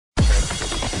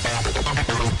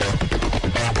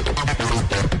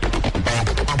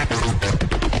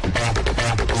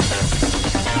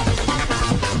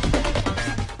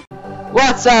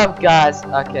What's up, guys?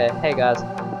 Okay, hey guys.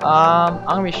 I'm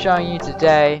gonna be showing you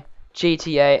today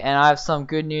GTA, and I have some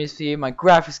good news for you. My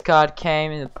graphics card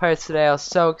came in the post today. I was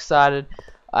so excited.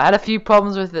 I had a few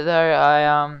problems with it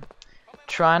though.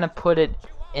 Trying to put it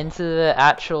into the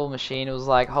actual machine. It was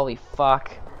like, holy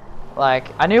fuck.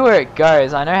 Like, I knew where it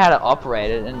goes. I know how to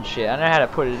operate it and shit. I know how to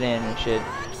put it in and shit.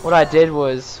 What I did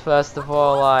was, first of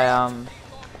all, I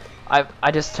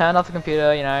just turned off the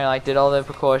computer. You know, like did all the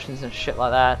precautions and shit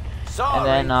like that. And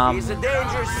then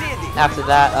after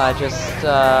that, I just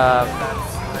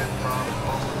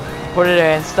put it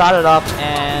in, started up,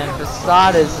 and for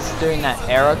starters, just doing that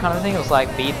error kind of thing. It was like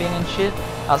beeping and shit.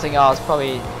 I was thinking, oh, it's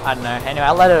probably, I don't know. Anyway,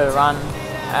 I let it run.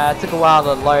 It took a while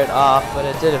to load up, but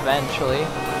it did eventually.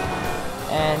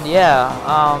 And yeah,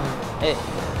 it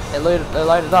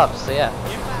loaded up. So yeah,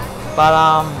 but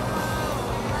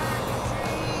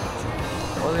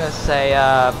what was I gonna say?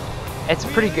 It's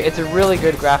pretty good. It's a really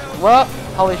good graphic. What?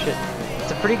 Holy shit!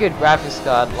 It's a pretty good graphics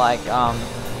card. Like,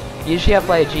 usually I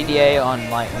play GTA on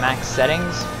like max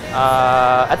settings.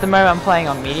 At the moment I'm playing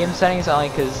on medium settings only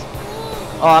because,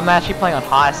 I'm actually playing on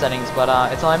high settings, but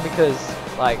it's only because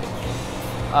like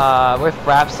with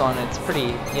fraps on, it's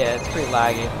pretty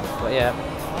laggy. But yeah.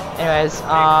 Anyways,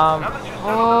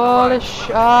 holy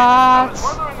shots!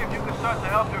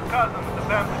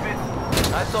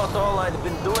 I thought all I'd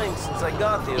been doing since I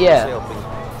got here was helping.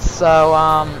 So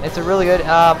it's a really good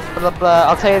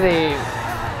I'll tell you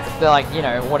the like, you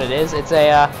know what it is. It's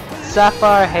a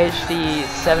Sapphire HD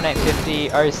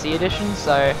 7850 OC edition,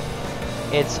 so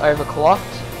it's overclocked.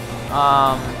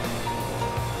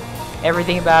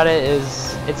 Everything about it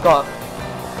is, it's got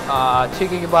 2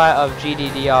 GB of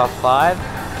GDDR5,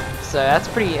 so that's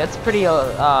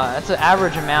an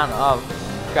average amount of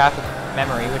graphic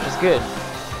memory, which is good.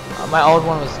 My old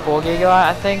one was 4 GB,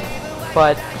 I think,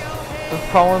 but the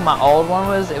problem with my old one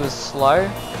was it was slow,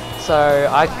 so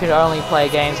I could only play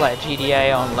games like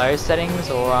GTA on low settings,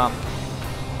 or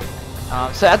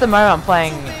so at the moment I'm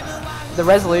playing, the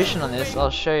resolution on this,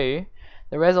 I'll show you.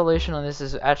 The resolution on this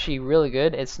is actually really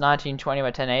good. It's 1920 by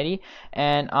 1080,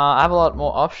 and I have a lot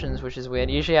more options, which is weird.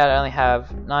 Usually I only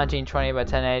have 1920 by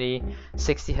 1080,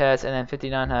 60 Hz, and then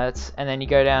 59 Hz, and then you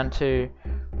go down to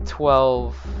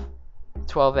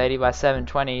 1280 by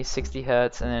 720, 60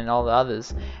 Hz, and then all the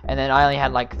others. And then I only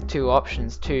had like 2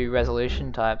 options, 2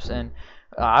 resolution types, and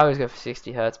I always go for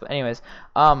 60 Hz. But anyways,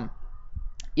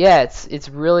 yeah, it's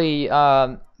really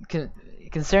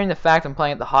considering the fact I'm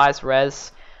playing at the highest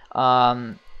res,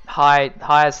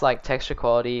 highest like texture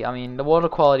quality. I mean, the water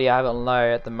quality I have it on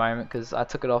low at the moment because I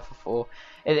took it off before.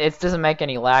 It doesn't make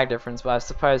any lag difference, but I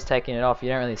suppose taking it off you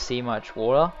don't really see much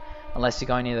water unless you're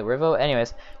going near the river.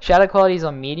 Anyways, shadow quality is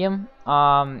on medium.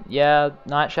 Yeah,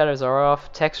 night shadows are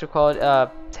off. Texture quality,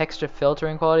 texture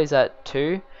filtering quality is at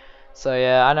 2. So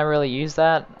yeah, I don't really use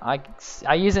that. I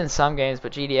use it in some games,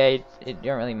 but GTA, you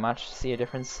don't really much see a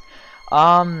difference.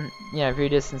 You know, view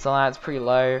distance on that, it's pretty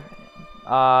low.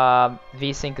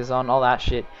 VSync is on, all that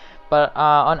shit. But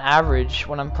on average,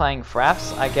 when I'm playing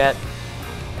fraps, I get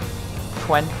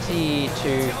 20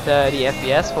 to 30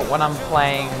 FPS. But when I'm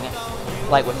playing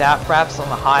like without fraps on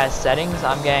the highest settings,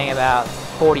 I'm getting about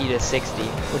 40 to 60,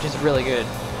 which is really good.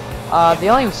 The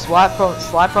only slight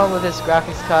problem with this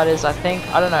graphics card is, I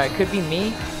don't know, it could be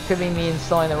me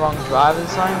installing the wrong drivers or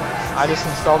something. I just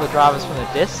installed the drivers from the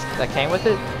disc that came with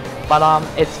it, but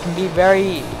it can be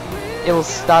it will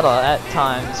stutter at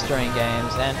times during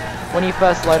games, and when you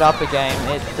first load up a game,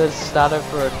 it does stutter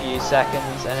for a few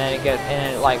seconds, and then it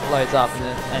like loads up,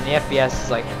 and the FPS is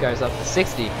like goes up to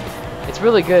 60. It's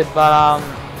really good, but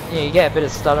you know, you get a bit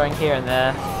of stuttering here and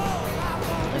there.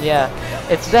 And yeah,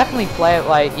 it's definitely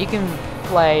like you can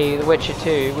play The Witcher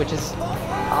 2, which is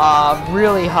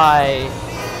really high.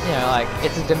 You know, like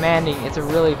it's a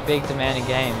really big demanding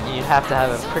game. You'd have to have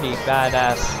a pretty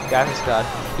badass graphics card.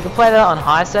 You can play that on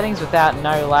high settings without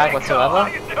no lag whatsoever.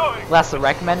 That's the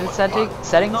recommended settings.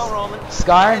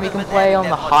 Skyrim, you can play on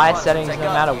the high settings no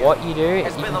matter what you do. You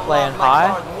can play on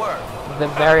high, the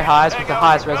very highest with the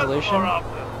highest resolution.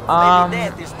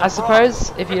 I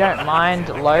suppose if you don't mind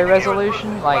low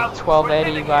resolution, like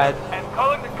 1280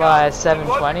 by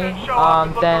 720,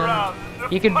 then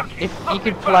you could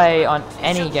play on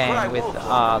any game with the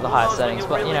highest settings.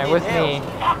 But you know, with me,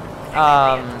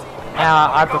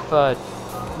 I prefer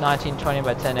 1920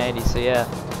 by 1080. So yeah,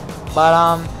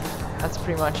 but that's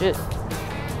pretty much it.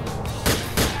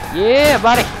 Yeah,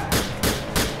 buddy.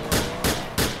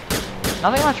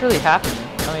 Nothing much really happened.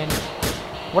 I mean,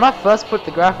 when I first put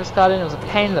the graphics card in, it was a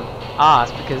pain in the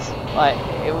asked because like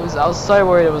I was so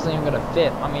worried it wasn't even gonna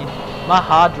fit. I mean, my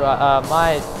hard drive,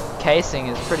 my casing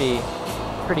is pretty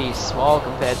small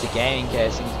compared to gaming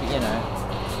casings, but you know.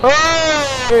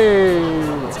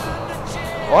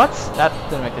 What? That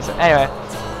didn't make any sense. Anyway,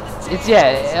 it's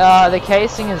the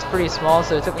casing is pretty small,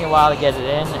 so it took me a while to get it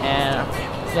in, and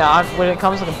yeah, when it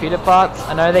comes to computer parts,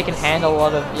 I know they can handle a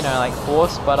lot of, you know, like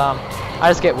force, but I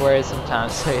just get worried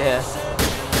sometimes, so yeah.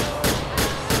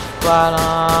 But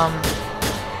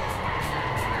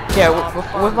yeah,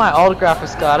 with my old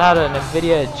graphics card, I had an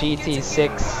Nvidia GT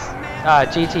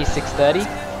 630,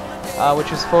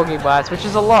 which was 4 gigabytes, which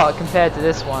is a lot compared to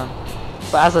this one.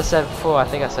 But as I said before, I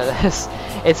think I said this,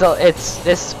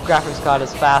 this graphics card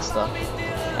is faster.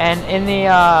 And in the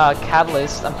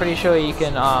catalyst, I'm pretty sure you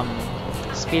can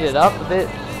speed it up a bit.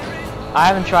 I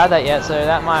haven't tried that yet, so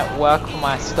that might work for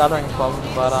my stuttering problem.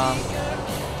 But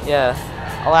yeah,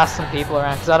 I'll ask some people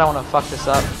around because I don't want to fuck this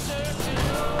up.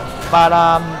 But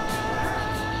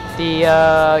the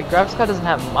graphics card doesn't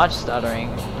have much stuttering.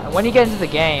 When you get into the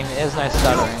game, there's no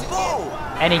stuttering.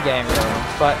 Any game really.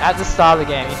 But at the start of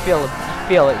the game, you feel it.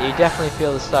 You definitely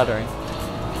feel the stuttering,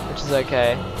 which is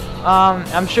okay.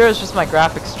 I'm sure it's just my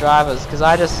graphics drivers because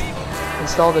I just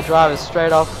installed the drivers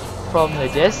straight off from the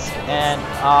disk and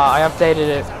I updated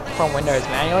it from Windows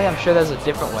manually. I'm sure there's a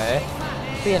different way,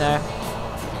 but you know.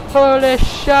 Holy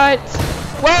shit!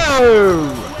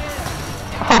 Whoa!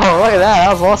 Oh, look at that!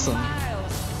 That was awesome.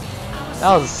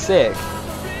 That was sick.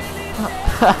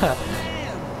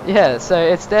 Yeah, so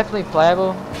it's definitely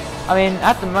playable. I mean,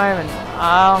 at the moment,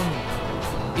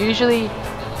 usually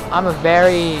I'm a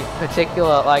very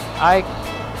particular, like,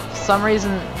 for some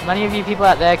reason, many of you people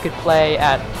out there could play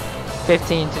at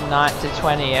 15 to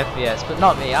 20 FPS, but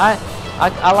not me. I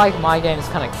like my games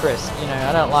kind of crisp, you know.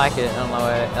 I don't like it on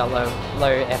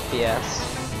low FPS.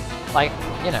 Like,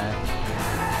 you know.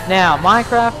 Now,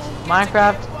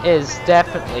 Minecraft is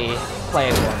definitely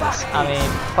playable on this. I mean,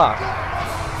 fuck.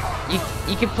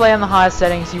 You can play on the highest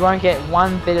settings, you won't get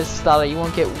one bit of stutter, you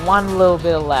won't get one little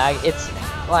bit of lag. It's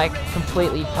like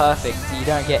completely perfect. You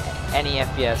don't get any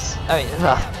FPS. I mean,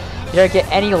 you don't get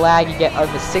any lag, you get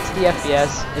over 60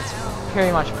 FPS. It's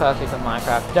pretty much perfect on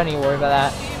Minecraft. Don't even worry about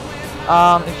that.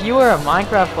 If you were a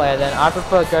Minecraft player, then I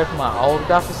prefer to go for my old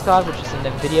graphics card, which is an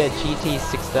Nvidia GT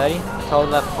 630. I told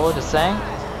you that before, just saying.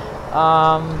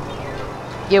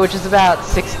 Yeah, which is about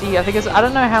 60. I think I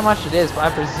don't know how much it is, but I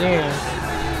presume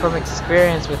from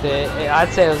experience with it,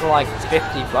 I'd say it was like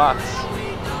 50 bucks.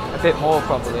 A bit more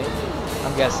probably,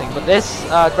 I'm guessing. But this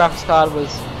graphics card was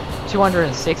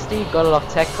 260. Got it off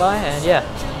Tech Buy, and yeah.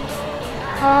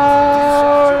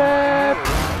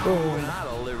 Boom.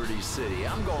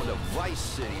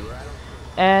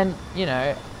 And you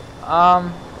know,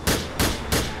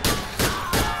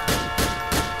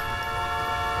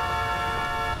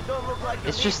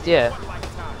 it's just, yeah,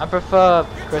 I prefer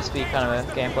crispy kind of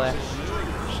a gameplay.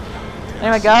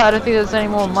 Anyway guys, I don't think there's any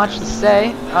more much to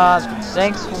say.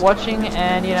 Thanks for watching,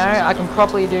 and you know, I can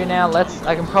probably do let's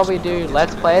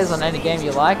plays on any game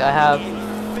you like. I have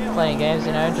plenty of games,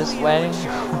 you know, just waiting.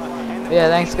 But yeah,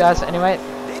 thanks guys. Anyway,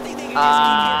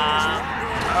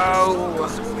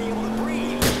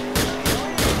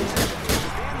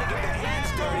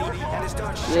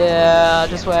 yeah,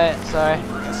 just wait. Sorry,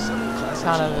 it's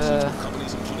kind of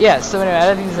yeah. So anyway, I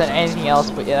don't think there's anything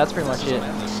else, but yeah, that's pretty much it.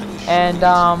 And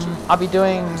I'll be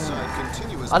doing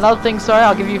another thing. Sorry,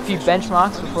 I'll give you a few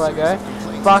benchmarks before I go.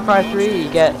 Far Cry 3, you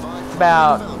get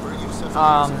about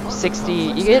 60.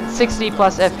 You get 60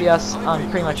 plus FPS on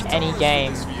pretty much any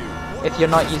game if you're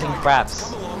not using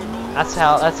fraps. That's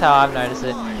how I've noticed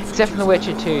it. Except for The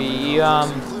Witcher 2, you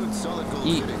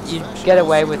get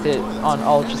away with it on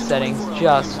ultra settings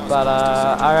just, but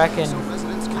I reckon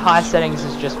high settings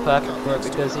is just perfect for it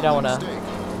because you don't want to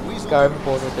go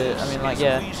overboard with it. I mean, like,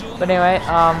 yeah. But anyway,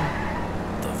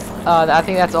 I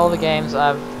think that's all the games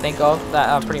I think of that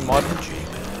are pretty modern.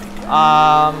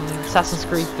 Assassin's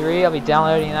Creed 3, I'll be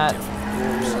downloading that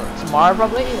tomorrow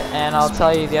probably, and I'll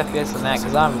tell you the FPS on that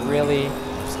because I'm really...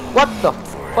 What the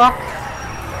fuck?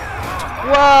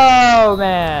 Whoa,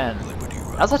 man!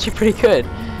 That was actually pretty good.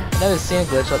 Never seen a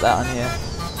glitch like that on here.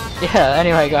 Yeah,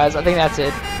 anyway guys, I think that's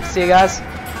it. See you guys,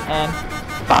 and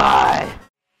bye!